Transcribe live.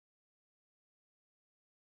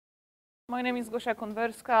My name is Gosia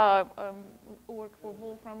Konwerska. I work for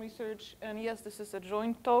Wolfram Research, and yes, this is a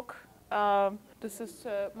joint talk. This is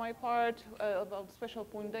my part about spatial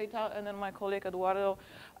point data, and then my colleague Eduardo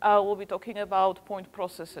will be talking about point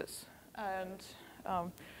processes. And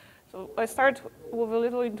so I start with a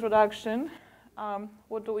little introduction.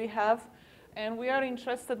 What do we have? And we are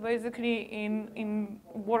interested basically in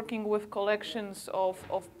working with collections of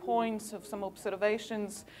points, of some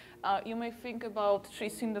observations. You may think about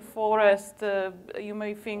trees in the forest. You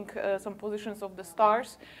may think some positions of the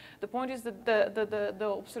stars. The point is that the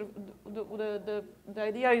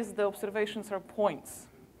idea is the observations are points.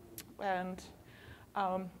 And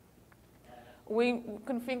we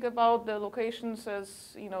can think about the locations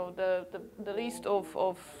as, you know, the list of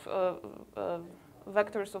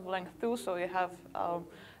vectors of length 2, so you have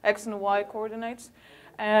x and y coordinates.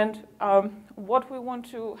 And what we want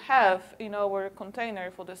to have in our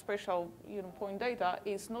container for the spatial point data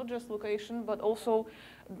is not just location, but also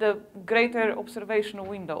the greater observation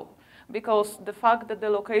window. Because the fact that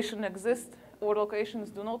the location exists or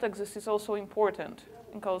locations do not exist is also important,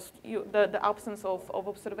 because the absence of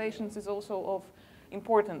observations is also of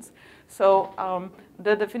importance. So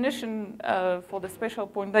the definition for the spatial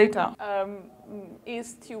point data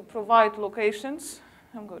is to provide locations.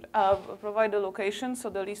 Provide the location, so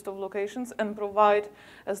the list of locations, and provide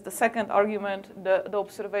as the second argument the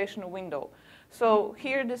observation window. So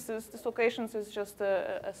here this locations is just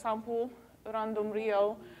a sample, random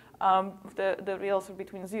real. The reals are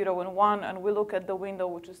between 0 and 1, and we look at the window,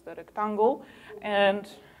 which is the rectangle. And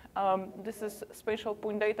this is spatial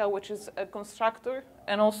point data, which is a constructor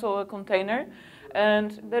and also a container.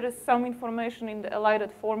 And there is some information in the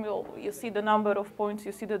elided formula. You see the number of points,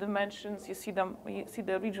 you see the dimensions, you see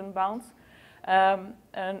the region bounds.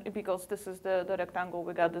 And because this is the rectangle,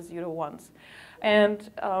 we got the 0, 1s.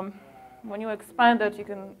 And when you expand that, you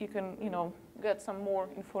can get some more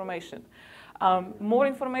information. More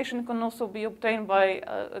information can also be obtained by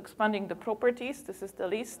expanding the properties. This is the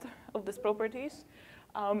list of these properties.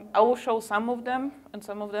 I will show some of them, and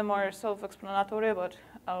some of them are self-explanatory, but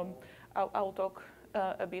I'll talk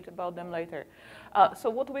a bit about them later. So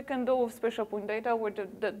what we can do with spatial point data,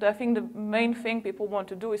 I think the main thing people want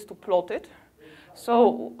to do is to plot it.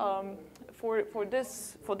 So for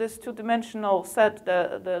this two-dimensional set,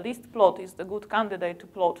 the list plot is the good candidate to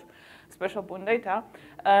plot spatial point data.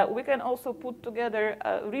 We can also put together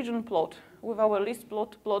a region plot with our list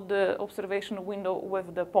plot, plot the observation window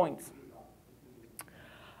with the points.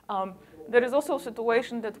 There is also a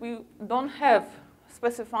situation that we don't have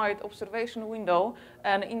specified observation window,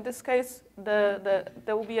 and in this case, there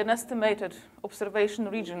will be an estimated observation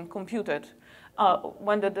region computed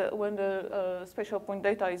when the spatial point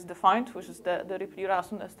data is defined, which is the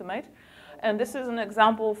Ripley-Rasun estimate. And this is an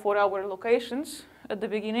example for our locations at the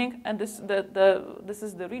beginning, and this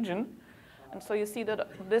is the region. And so you see that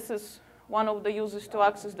this is one of the uses to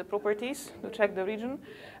access the properties, to check the region.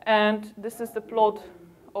 And this is the plot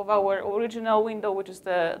of our original window, which is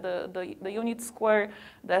the unit square,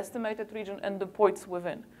 the estimated region, and the points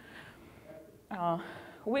within.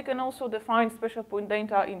 We can also define spatial point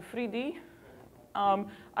data in 3D.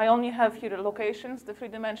 I only have here locations, the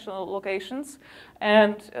three-dimensional locations,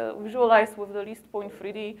 and visualized with the list point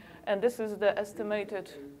 3D, and this is the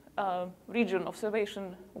estimated region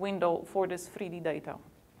observation window for this 3D data.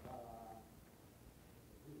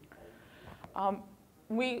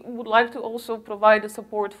 We would like to also provide the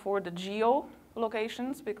support for the geo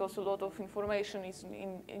locations, because a lot of information is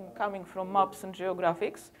coming from maps and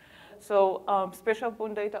geographics. So spatial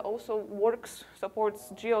point data also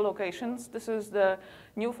supports geolocations. This is the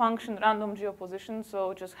new function, random geoposition.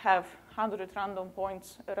 So just have 100 random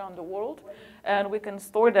points around the world, and we can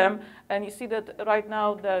store them. And you see that right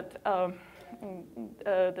now that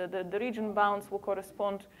the region bounds will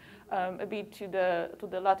correspond a bit to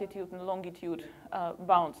the latitude and longitude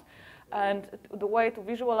bounds. And the way to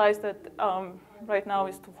visualize that right now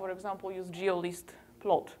is to, for example, use GeoList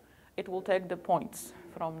plot. It will take the points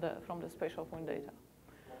from the spatial point data.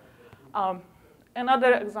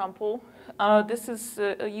 Another example, this is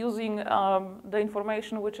using the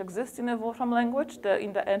information which exists in the Wolfram language,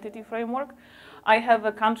 in the entity framework. I have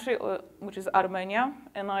a country, which is Armenia,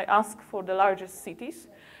 and I ask for the largest cities.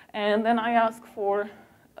 And then I ask for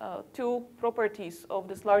two properties of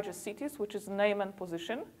these largest cities, which is name and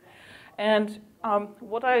position. And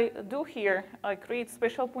what I do here, I create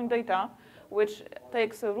spatial point data, which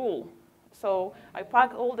takes a rule. So I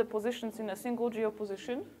pack all the positions in a single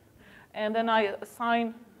geoposition, and then I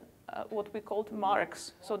assign what we call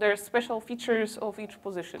marks. So there are special features of each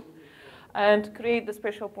position, and create the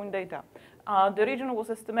spatial point data. The region was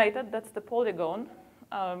estimated, that's the polygon,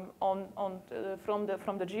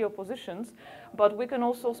 from the geopositions, but we can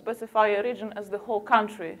also specify a region as the whole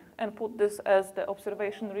country and put this as the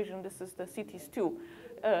observation region. This is the cities 2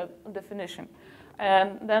 definition.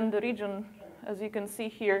 And then the region, as you can see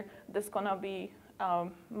here, this is gonna be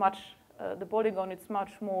the polygon is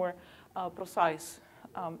much more precise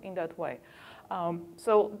in that way.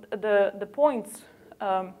 So the points,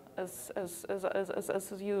 as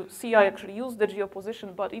you see, I actually use the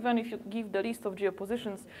geoposition, but even if you give the list of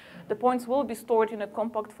geopositions, the points will be stored in a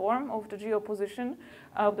compact form of the geoposition,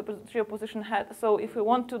 head. So if we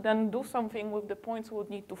want to then do something with the points, we would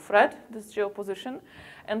need to thread this geoposition.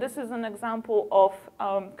 And this is an example of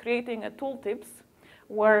creating a tooltips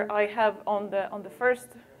where I have on the first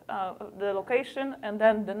the location and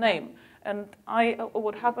then the name. And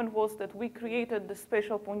what happened was that we created the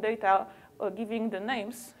spatial point data giving the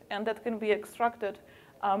names, and that can be extracted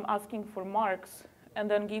asking for marks, and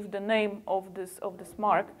then give the name of this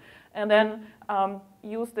mark, and then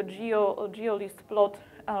use the geolist plot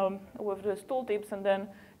with the tooltips, and then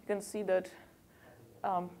you can see that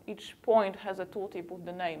each point has a tooltip with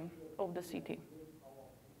the name of the city.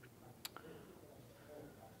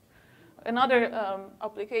 Another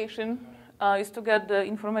application is to get the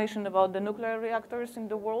information about the nuclear reactors in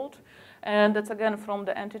the world. And that's again from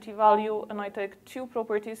the entity value. And I take two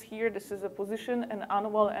properties here. This is a position and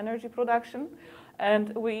annual energy production.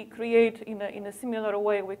 And we create, in a similar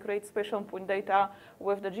way, we create spatial point data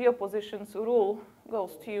with the geopositions rule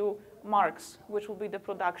goes to marks, which will be the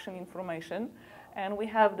production information. And we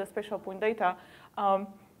have the spatial point data.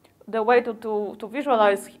 The way to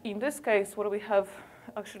visualize in this case, where we have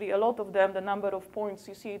actually a lot of them, the number of points,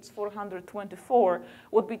 you see it's 424,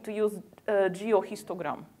 would be to use a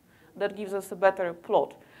geohistogram. That gives us a better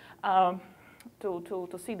plot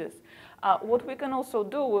to see this. What we can also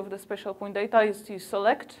do with the spatial point data is to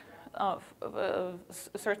select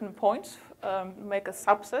certain points, make a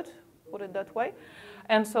subset, put it that way.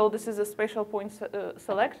 And so this is a spatial point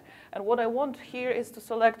select. And what I want here is to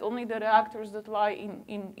select only the reactors that lie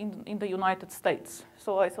in the United States.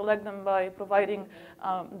 So I select them by providing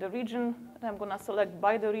the region. I'm going to select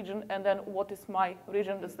by the region, and then what is my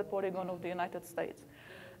region? That's the polygon of the United States.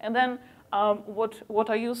 And then what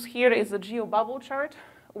I use here is a geobubble chart,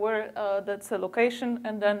 where that's a location,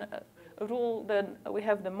 and then a rule. Then we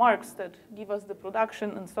have the marks that give us the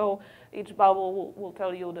production, and so each bubble will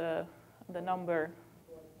tell you the number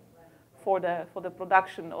for the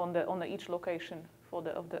production on each location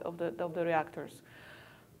of the reactors.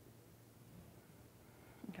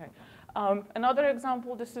 Okay. Another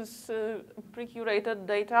example. This is pre-curated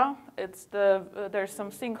data. It's there's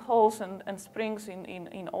some sinkholes and springs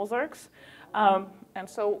in Ozarks, and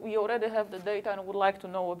so we already have the data and would like to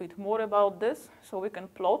know a bit more about this. So we can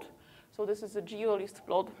plot. So this is a geolist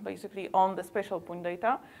plot, basically on the spatial point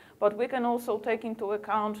data. But we can also take into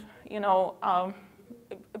account, a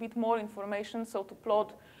bit more information. So to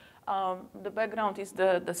plot, the background is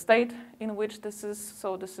the state in which this is.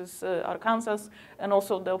 So this is Arkansas, and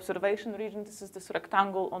also the observation region. This is this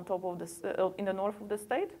rectangle on top of this in the north of the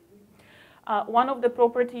state. One of the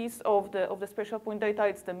properties of the spatial point data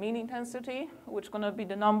is the mean intensity, which is going to be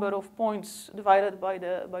the number of points divided by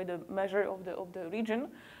the measure of the region.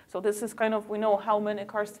 So this is kind of, we know how many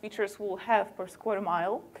karst features we'll have per square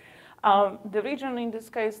mile. The region in this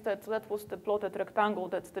case, that was the plotted rectangle,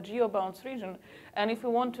 that's the geobounds region. And if we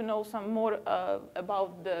want to know some more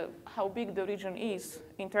about how big the region is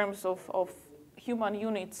in terms of human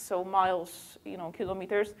units, so miles,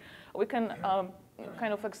 kilometers, we can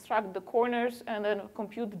kind of extract the corners and then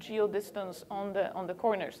compute geodistance on the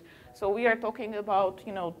corners. So we are talking about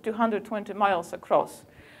 220 miles across.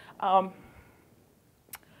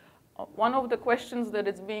 One of the questions that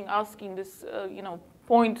is being asked in this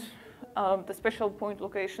the spatial point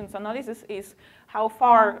locations analysis is how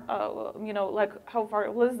far,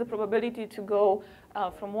 what is the probability to go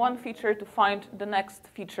from one feature to find the next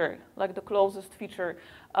feature, like the closest feature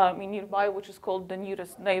nearby, which is called the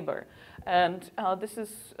nearest neighbor. And this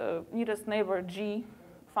is nearest neighbor G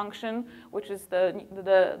function, which is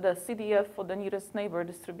the CDF for the nearest neighbor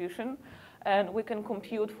distribution. And we can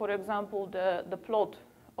compute, for example, the plot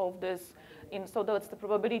of this. So that's the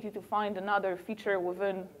probability to find another feature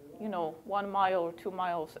within 1 mile or 2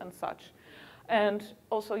 miles and such. And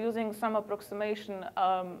also using some approximation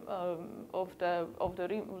of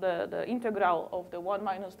the integral of the 1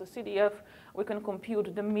 minus the CDF, we can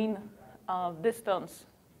compute the mean distance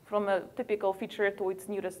from a typical feature to its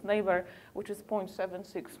nearest neighbor, which is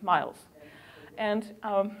 0.76 miles. And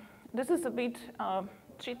this is a bit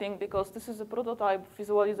cheating, because this is a prototype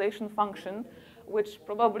visualization function which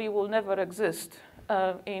probably will never exist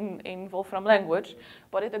in Wolfram language,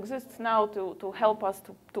 but it exists now to help us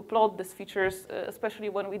to plot these features, especially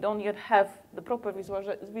when we don't yet have the proper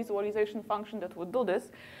visualization function that would do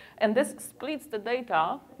this. And this splits the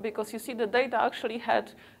data, because you see the data actually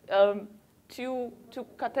had two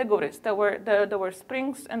categories. There were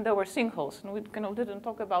springs and there were sinkholes, and we kind of didn't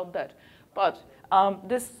talk about that. But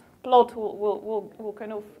this plot will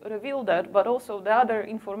kind of reveal that, but also the other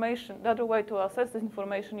information, the other way to assess this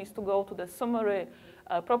information is to go to the summary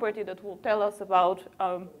property that will tell us about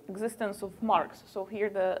existence of marks. So here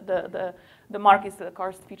the mark is the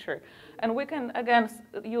karst feature. And we can, again,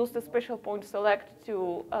 use the spatial point select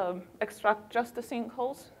to extract just the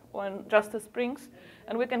sinkholes and just the springs,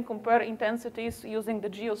 and we can compare intensities using the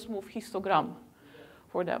geosmooth histogram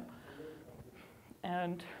for them.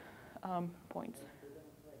 And points.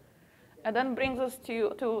 And then brings us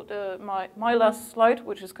to my last slide,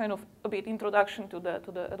 which is kind of a bit introduction to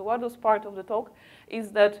the Eduardo's part of the talk,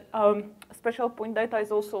 is that spatial point data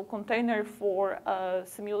is also a container for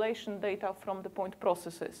simulation data from the point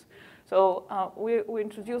processes. So we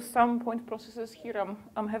introduced some point processes here.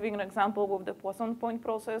 I'm having an example with the Poisson point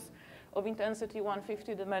process of intensity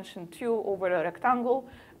 150 dimension 2 over a rectangle.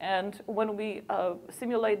 And when we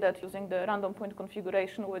simulate that using the random point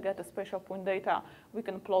configuration, we get a spatial point data. We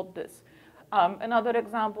can plot this. Another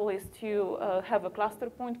example is to have a cluster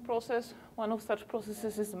point process. One of such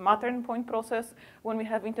processes is a Mattern point process. When we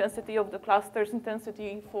have intensity of the clusters,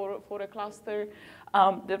 intensity for a cluster,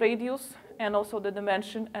 the radius, and also the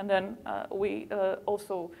dimension, and then we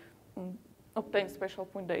also obtain spatial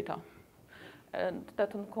point data. And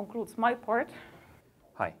that concludes my part.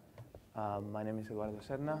 Hi, my name is Eduardo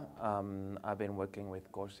Serna. I've been working with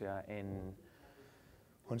Gosia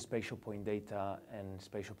on spatial point data and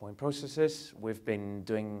spatial point processes. We've been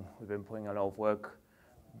putting a lot of work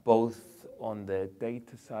both on the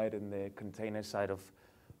data side and the container side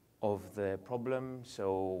of the problem.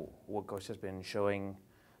 So what Gosia's been showing,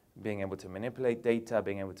 being able to manipulate data,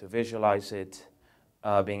 being able to visualize it,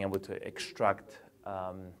 being able to extract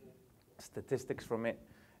statistics from it.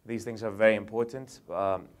 These things are very important,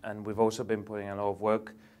 and we've also been putting a lot of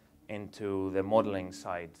work into the modeling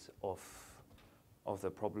side of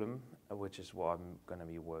the problem, which is what I'm going to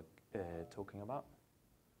be talking about.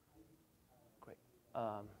 Great.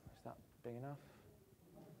 Is that big enough?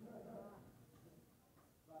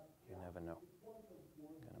 You never know.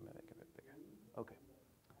 Gonna make it a bit bigger. Okay.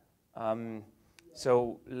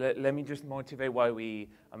 So let me just motivate why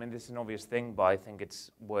I mean, this is an obvious thing, but I think it's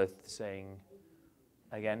worth saying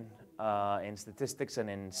again. In statistics and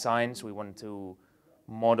in science, we want to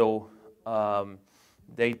model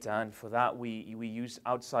data, and for that we use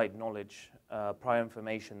outside knowledge, prior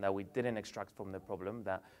information that we didn't extract from the problem,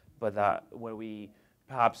 but where we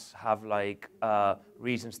perhaps have like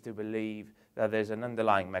reasons to believe that there's an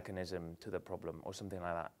underlying mechanism to the problem or something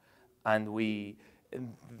like that. And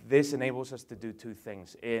this enables us to do two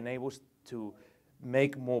things. It enables to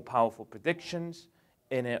make more powerful predictions,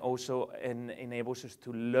 and it also enables us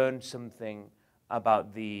to learn something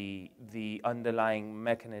about the underlying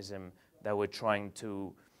mechanism that we're trying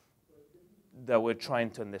to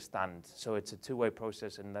understand. So it's a two-way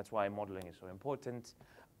process, and that's why modeling is so important.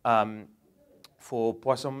 For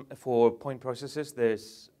point processes,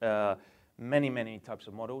 there's many types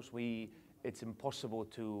of models. It's impossible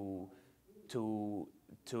to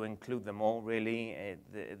include them all, really.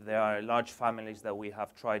 There are large families that we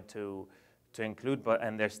have tried to include,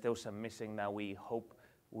 and there's still some missing that we hope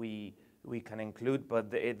we can include.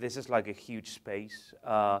 But this is like a huge space.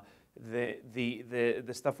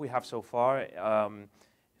 The stuff we have so far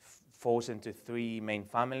falls into three main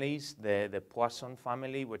families. The Poisson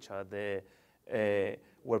family, which are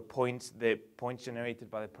where the points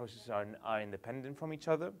generated by the process are independent from each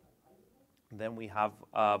other. Then we have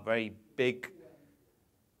a very big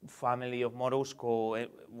family of models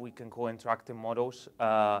we can call interactive models,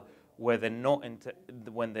 where they're not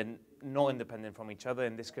independent from each other,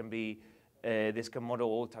 and this can model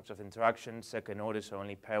all types of interactions, second order, so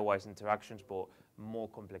only pairwise interactions, but more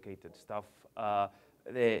complicated stuff.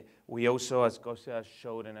 We also, as Gosia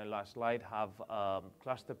showed in her last slide, have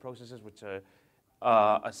cluster processes, which are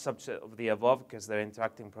a subset of the above because they're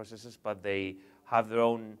interacting processes, but they have their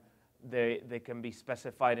own. They can be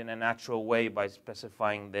specified in a natural way by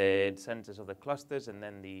specifying the centers of the clusters and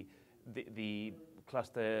then the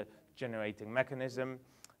cluster generating mechanism.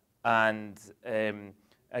 And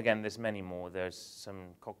again, there's many more. There's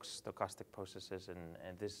some Cox stochastic processes,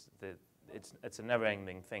 and it's a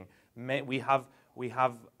never-ending thing. We have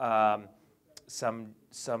some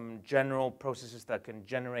general processes that can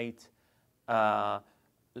generate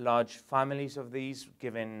large families of these,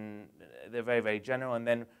 given they're very, very general, and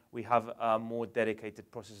then we have more dedicated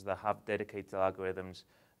processes that have dedicated algorithms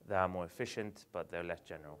that are more efficient, but they're less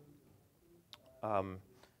general.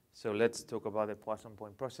 So let's talk about the Poisson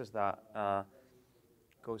point process that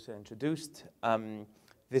Gosia introduced.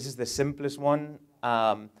 This is the simplest one,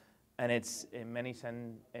 and it's in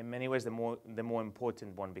many ways the more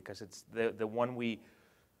important one, because it's the one we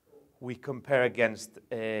compare against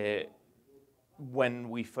when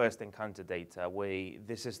we first encounter data.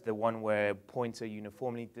 This is the one where points are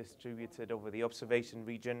uniformly distributed over the observation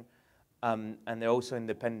region, and they're also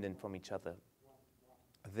independent from each other.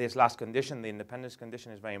 This last condition, the independence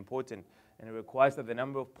condition, is very important, and it requires that the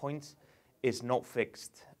number of points is not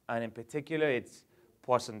fixed, and in particular it's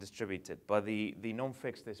Poisson distributed, but the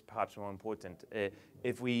non-fixed is perhaps more important.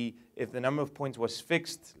 If the number of points was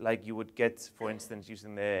fixed, like you would get, for instance,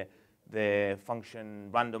 using the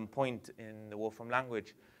function random point in the Wolfram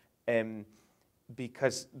language,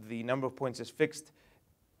 because the number of points is fixed,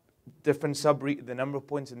 the number of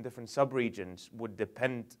points in different subregions would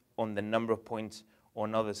depend on the number of points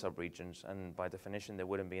on other subregions, and by definition they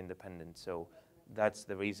wouldn't be independent. So that's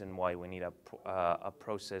the reason why we need a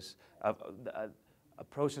process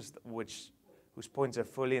whose points are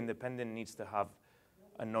fully independent needs to have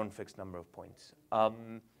a non-fixed number of points.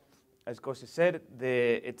 As Gosia said,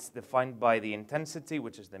 it's defined by the intensity,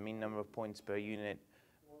 which is the mean number of points per unit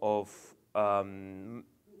of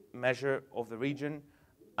measure of the region,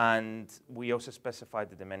 and we also specify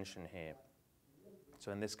the dimension here.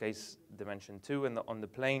 So in this case, dimension 2 on the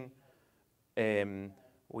plane.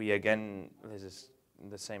 We again, this is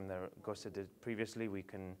the same that Gosia did previously. We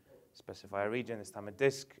can specify a region, this time a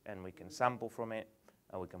disk, and we can sample from it,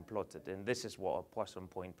 and we can plot it. And this is what a Poisson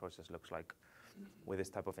point process looks like with this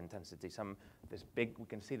type of intensity. We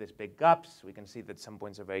can see there's big gaps. We can see that some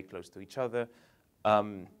points are very close to each other.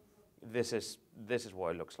 This is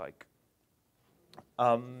what it looks like.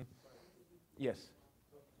 Yes.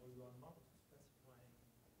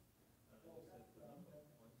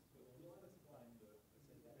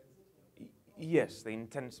 Yes,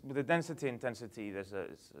 with the density intensity, there's a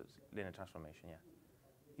linear transformation.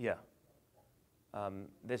 Yeah.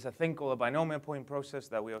 There's a thing called a binomial point process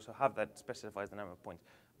that we also have that specifies the number of points.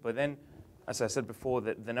 But then, as I said before,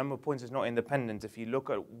 the number of points is not independent. If you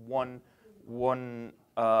look at one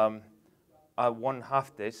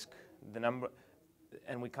half disk,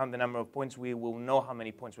 and we count the number of points, we will know how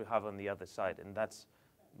many points we have on the other side, and that's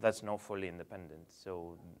not fully independent.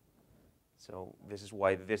 So this is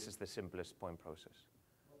why this is the simplest point process.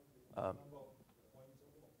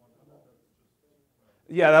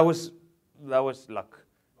 Yeah, that was luck.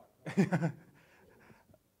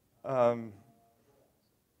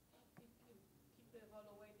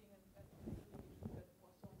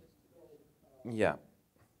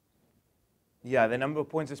 Yeah, the number of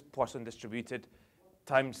points is Poisson distributed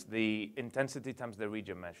times the intensity times the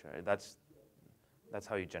region measure. That's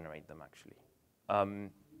how you generate them, actually.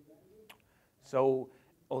 So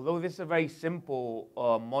although this is a very simple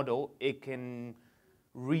model, it can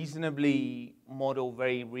reasonably model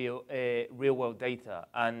very real-world data.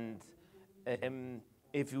 And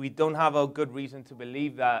if we don't have a good reason to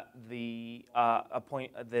believe that the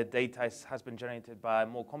data has been generated by a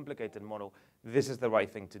more complicated model, this is the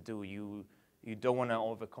right thing to do. You don't want to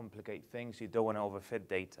overcomplicate things. You don't want to overfit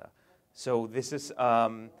data. So this is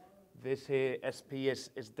this here SP is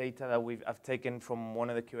data that I've taken from one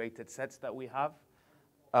of the curated sets that we have.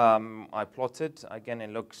 I plotted. Again, it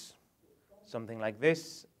looks something like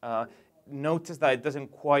this. Notice that it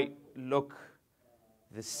doesn't quite look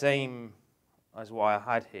the same as what I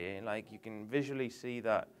had here. Like, you can visually see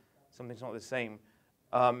that something's not the same.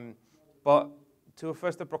 But to a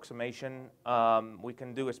first approximation, we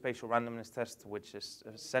can do a spatial randomness test, which is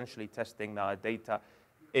essentially testing that our data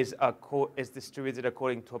is distributed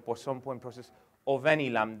according to a Poisson point process of any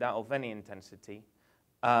lambda, of any intensity.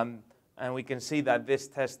 And we can see that this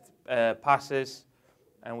test passes,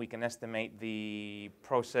 and we can estimate the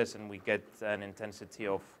process, and we get an intensity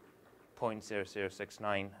of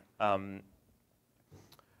 0.0069.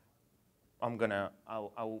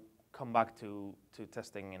 I'll come back to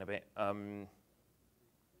testing in a bit.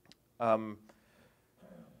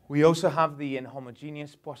 We also have the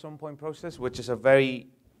inhomogeneous Poisson point process, which is a very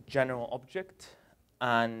general object,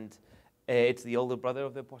 and it's the older brother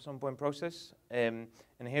of the Poisson point process. And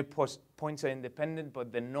here points are independent,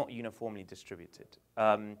 but they're not uniformly distributed.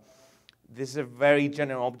 This is a very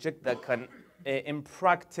general object that can, in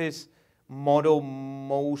practice, model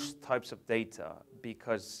most types of data,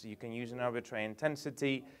 because you can use an arbitrary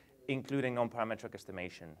intensity, including non-parametric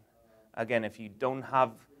estimation. Again, if you don't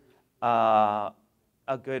have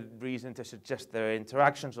a good reason to suggest there are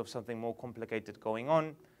interactions of something more complicated going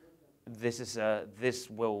on, this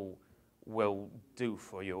will do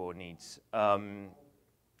for your needs.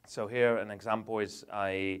 So here an example is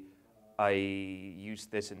I use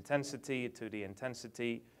this intensity, 2D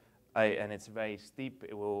intensity, and it's very steep.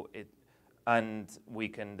 And we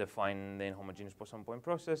can define the inhomogeneous Poisson point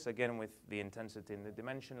process again with the intensity and the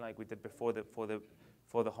dimension, like we did before.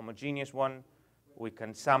 For the homogeneous one, we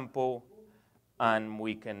can sample, and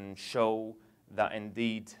we can show that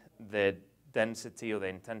indeed the density or the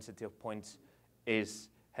intensity of points is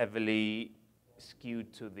heavily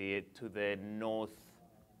skewed to the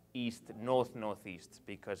northeast,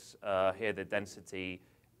 because here the density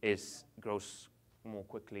grows more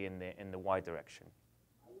quickly in the y direction.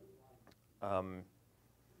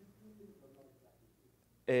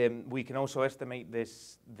 We can also estimate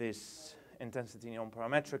this intensity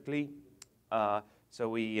non-parametrically. So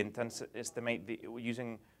we estimate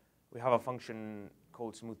we have a function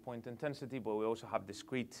called smooth point intensity, but we also have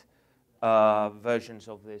discrete versions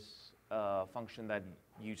of this function that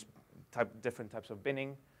use different types of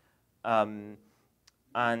binning. And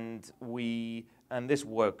this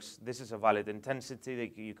works. This is a valid intensity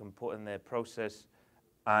that you can put in the process,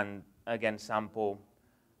 and again sample,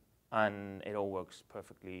 and it all works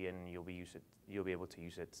perfectly, and you'll be able to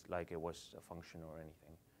use it like it was a function or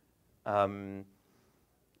anything.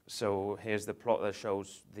 So here's the plot that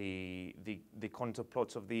shows the contour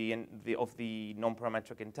plots of the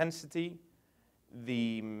non-parametric intensity,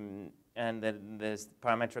 and then there's the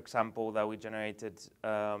parametric sample that we generated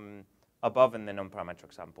above in the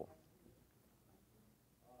non-parametric sample.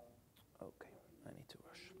 Okay, I need to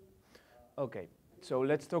rush. Okay, so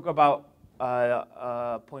let's talk about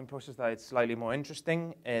a point process that is slightly more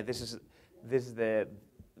interesting. This is the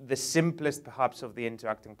simplest, perhaps, of the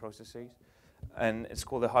interacting processes, and it's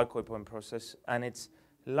called the hardcore point process. And it's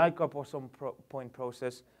like a Poisson point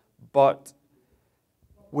process, but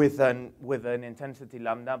with an intensity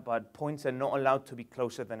lambda. But points are not allowed to be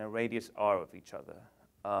closer than a radius r of each other.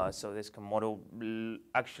 So this can model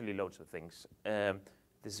actually loads of things.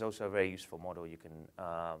 This is also a very useful model. You can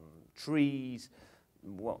trees,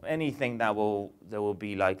 anything there will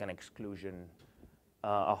be like an exclusion,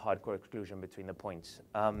 a hardcore exclusion between the points.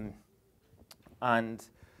 And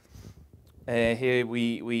here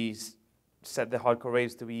we set the hardcore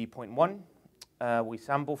radius to be 0.1. We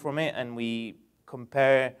sample from it, and we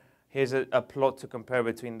compare. Here's a plot to compare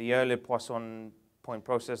between the earlier Poisson point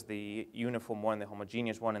process, the uniform one, the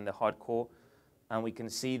homogeneous one, and the hardcore. And we can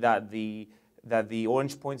see that the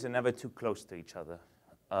orange points are never too close to each other.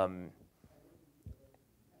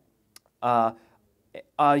 Are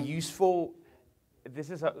useful.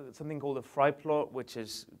 This is something called a Frey plot, which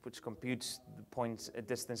computes the points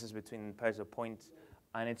distances between pairs of points,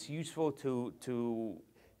 and it's useful to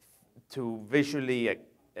visually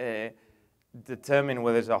determine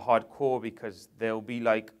whether there's a hard core, because there'll be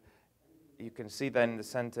like, you can see that in the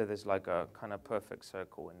center there's like a kind of perfect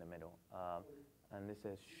circle in the middle, and this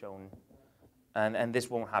is shown, and this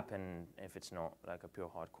won't happen if it's not like a pure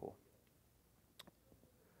hard core.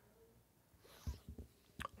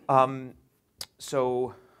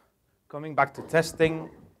 So coming back to testing,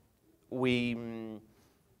 we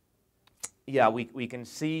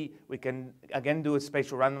can again do a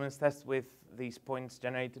spatial randomness test with these points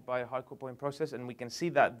generated by a hardcore point process, and we can see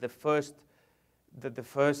that the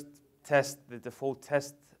default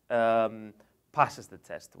test passes the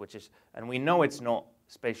test, and we know it's not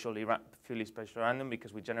fully spatially random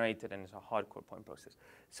because we generate it and it's a hardcore point process.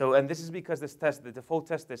 So, and this is because the default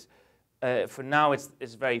test is, for now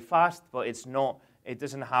it's very fast, but it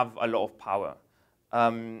doesn't have a lot of power.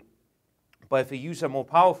 But if we use a more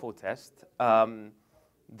powerful test,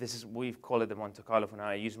 we've called it the Monte Carlo for now.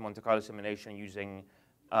 I use Monte Carlo simulation using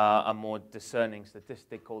a more discerning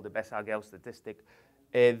statistic called the Bessel-Gale statistic.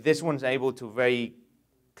 This one's able to very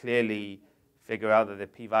clearly figure out that the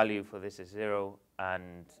p-value for this is 0,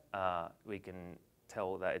 and we can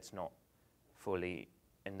tell that it's not fully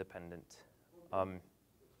independent.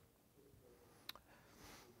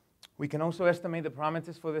 We can also estimate the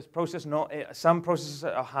parameters for this process. Some processes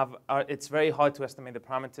it's very hard to estimate the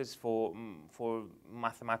parameters for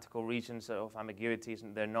mathematical reasons of ambiguities,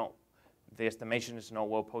 and the estimation is not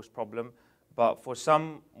well posed problem. But for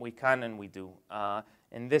some, we can and we do.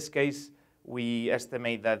 In this case, we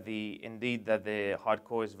estimate that indeed the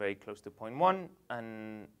hardcore is very close to 0.1,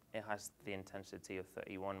 and it has the intensity of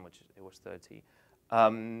 31, it was 30.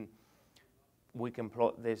 We can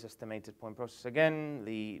plot this estimated point process again.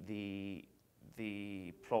 The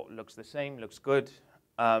plot looks the same, looks good.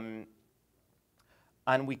 And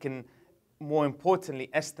we can, more importantly,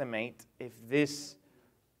 estimate if this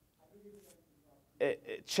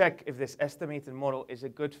check if this estimated model is a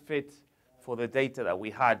good fit for the data that we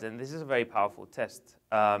had. And this is a very powerful test.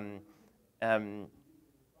 This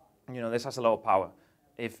has a lot of power.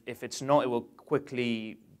 If it's not, it will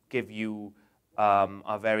quickly give you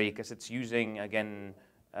because it's using, again,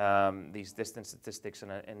 these distance statistics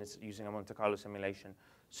and it's using a Monte Carlo simulation.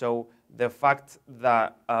 So the fact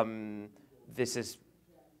that this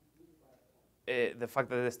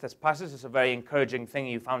test passes is a very encouraging thing.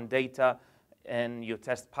 You found data and your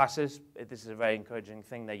test passes. This is a very encouraging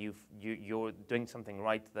thing that you're doing something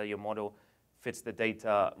right, that your model fits the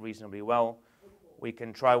data reasonably well. We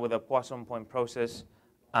can try with a Poisson point process,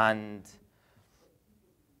 and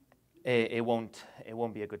it won't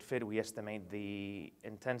be a good fit. We estimate the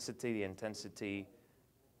intensity. The intensity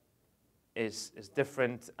is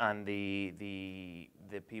different, and the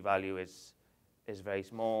p-value is very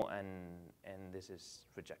small, and this is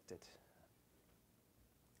rejected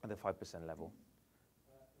at the 5% level.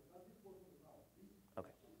 Okay.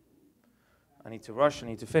 I need to rush. I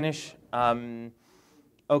need to finish.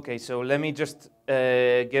 Okay, so let me just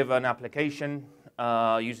give an application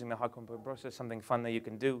using the hardcore point process. Something fun that you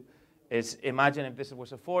can do is imagine if this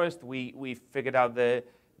was a forest. We figured out the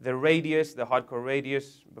radius, the hardcore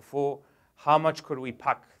radius before. How much could we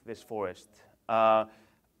pack this forest?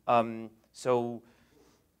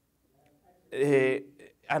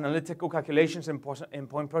 Analytical calculations in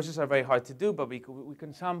point process are very hard to do, but we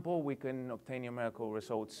can sample. We can obtain numerical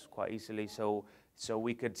results quite easily. So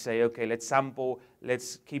we could say, okay, let's sample.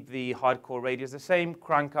 Let's keep the hardcore radius the same.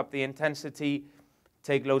 Crank up the intensity.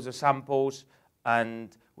 Take loads of samples,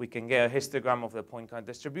 and we can get a histogram of the point count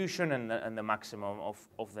distribution and the maximum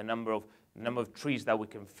of the number of trees that we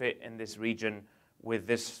can fit in this region with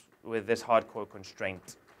this hardcore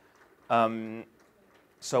constraint.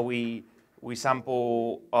 So we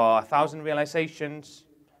sample 1,000 realizations.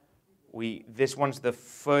 This one's the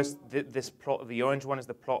first. This plot, the orange one, is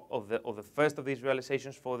the plot of the first of these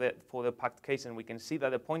realizations for the packed case, and we can see that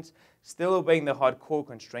the points still obeying the hardcore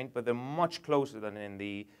constraint, but they're much closer than in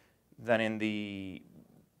the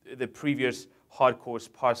previous hardcore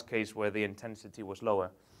sparse case where the intensity was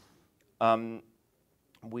lower.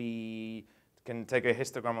 We can take a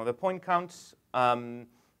histogram of the point counts, and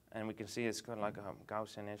we can see it's kind of like a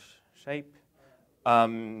Gaussian-ish shape,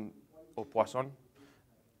 or Poisson.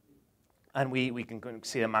 And we can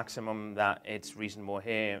see the maximum that it's reasonable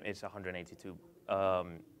here. It's 182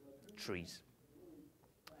 trees.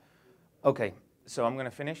 Okay, so I'm going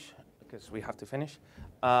to finish because we have to finish.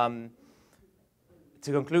 To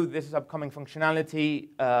conclude, this is upcoming functionality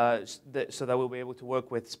so that we'll be able to work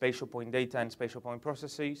with spatial point data and spatial point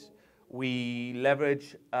processes. We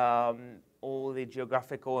leverage all the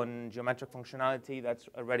geographical and geometric functionality that's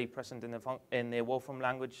already present in the Wolfram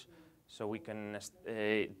language. So we can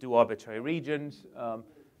do arbitrary regions,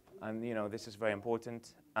 and this is very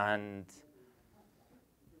important. And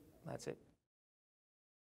that's it.